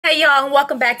Hey y'all, and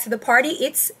welcome back to the party.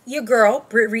 It's your girl,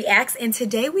 BrittReacts, and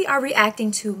today we are reacting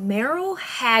to Merle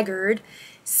Haggard,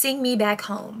 Sing Me Back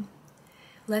Home.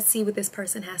 Let's see what this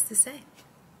person has to say.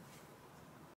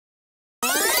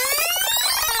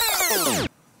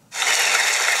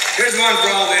 Here's one for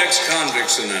all the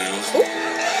ex-convicts in the house. Ooh, okay.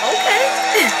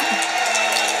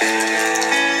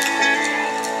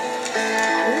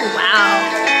 Ooh, wow.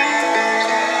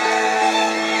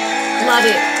 Love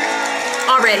it.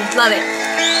 Already, love it.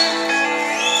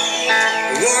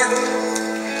 The warden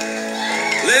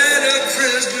led a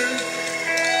prisoner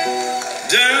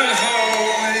down the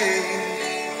hallway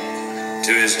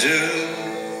to his doom.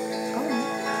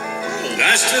 And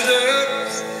I stood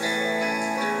up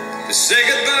to say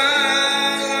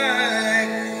goodbye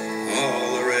like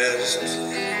all the rest.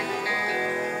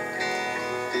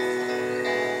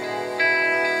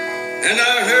 And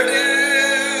I heard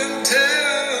him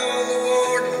tell the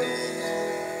warden,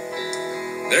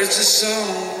 there's a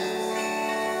song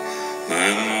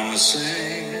my mama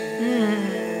sang.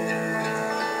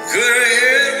 Could I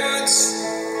hear it once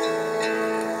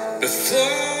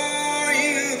before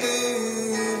you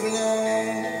move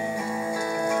along?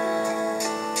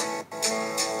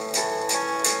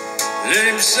 Let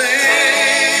him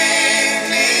sing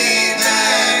me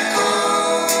back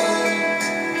home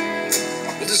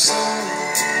with a song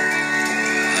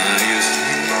I used to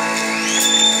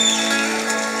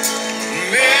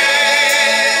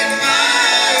made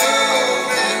my old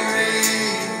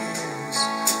memories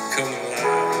come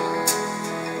alive.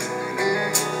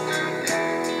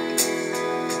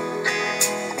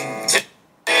 Take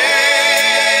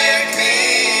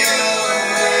me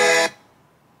away.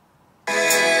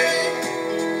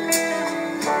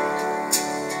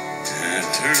 And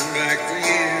turn back the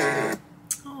years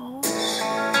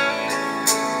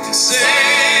and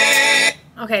say.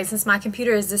 Okay, since my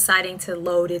computer is deciding to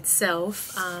load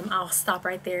itself, I'll stop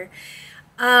right there.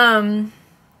 I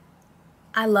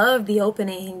love the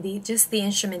opening. Just the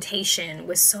instrumentation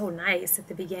was so nice at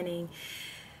the beginning.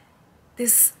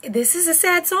 This is a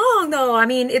sad song, though. I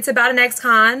mean, it's about an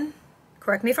ex-con.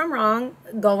 Correct me if I'm wrong.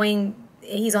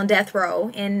 He's on death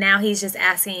row, and now he's just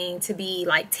asking to be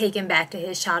like taken back to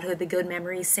his childhood, the good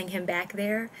memories, sing him back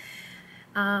there.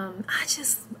 I'm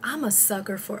a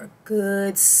sucker for a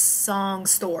good song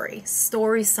story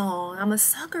song. I'm a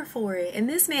sucker for it. And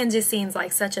this man just seems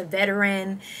like such a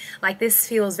veteran. Like, this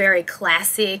feels very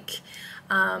classic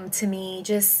to me,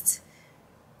 just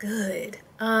good.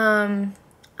 I'm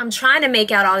trying to make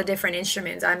out all the different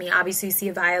instruments. I mean, obviously you see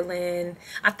a violin.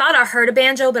 I thought I heard a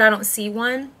banjo, but I don't see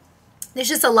one. There's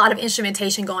just a lot of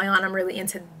instrumentation going on. I'm really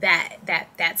into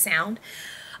that sound.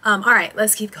 All right,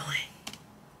 let's keep going.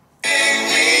 Take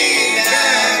me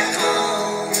back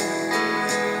home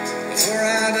before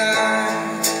I die.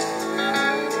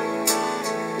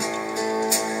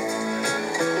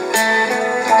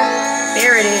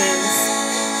 There it is.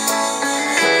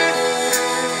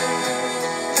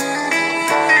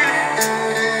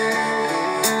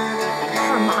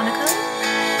 Harmonica.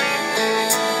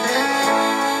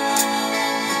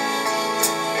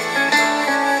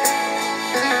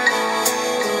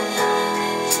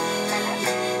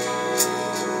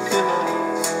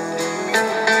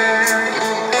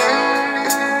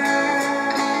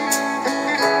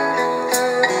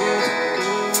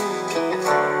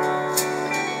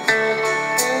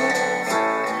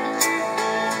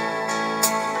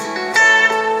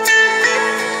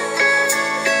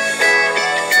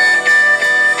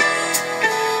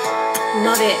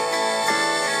 Love it.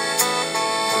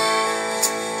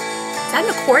 Is that an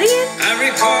accordion? I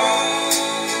recall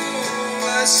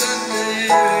my Sunday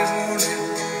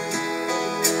morning,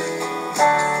 a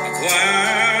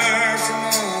choir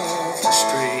from off the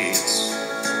streets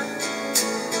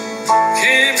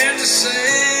came in to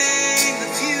sing a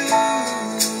few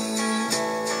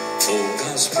old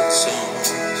gospel songs.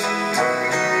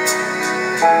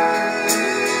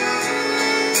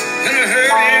 And I heard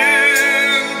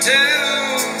him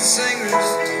tell the singers,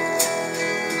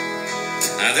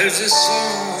 now there's this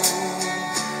song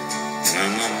my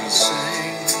mama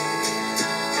sang.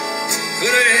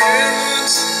 Could I hear it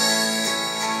once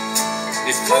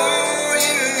before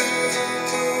you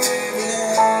move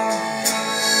along?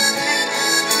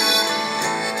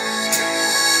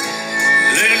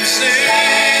 Let him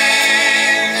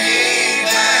sing me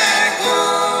back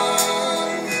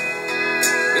home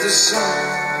with a song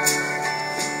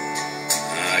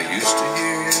I used to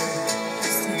hear.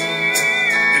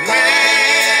 And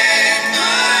make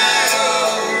my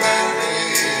old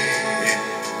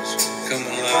memories come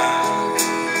alive.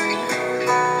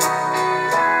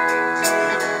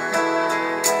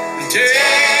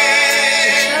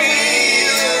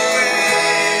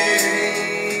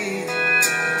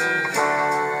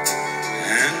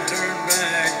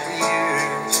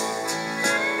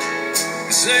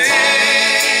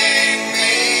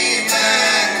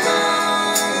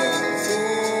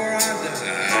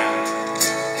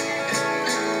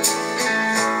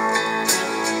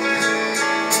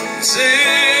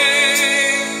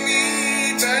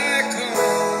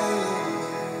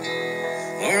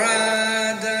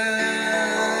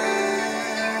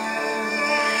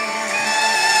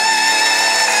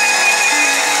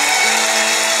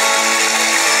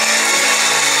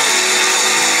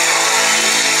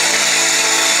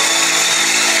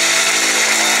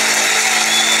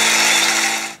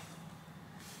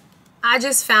 I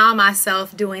just found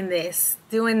myself doing this.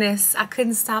 I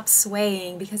couldn't stop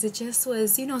swaying because it just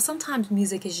was, you know, sometimes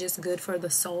music is just good for the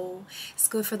soul. It's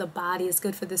good for the body. It's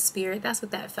good for the spirit. That's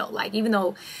what that felt like. Even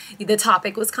though the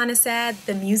topic was kind of sad,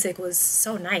 the music was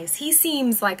so nice. He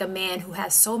seems like a man who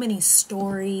has so many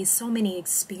stories, so many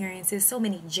experiences, so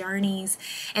many journeys,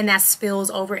 and that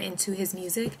spills over into his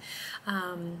music.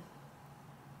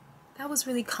 That was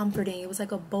really comforting. It was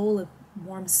like a bowl of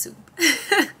warm soup.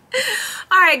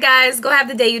 All right, guys, go have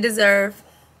the day you deserve.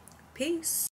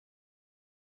 Peace.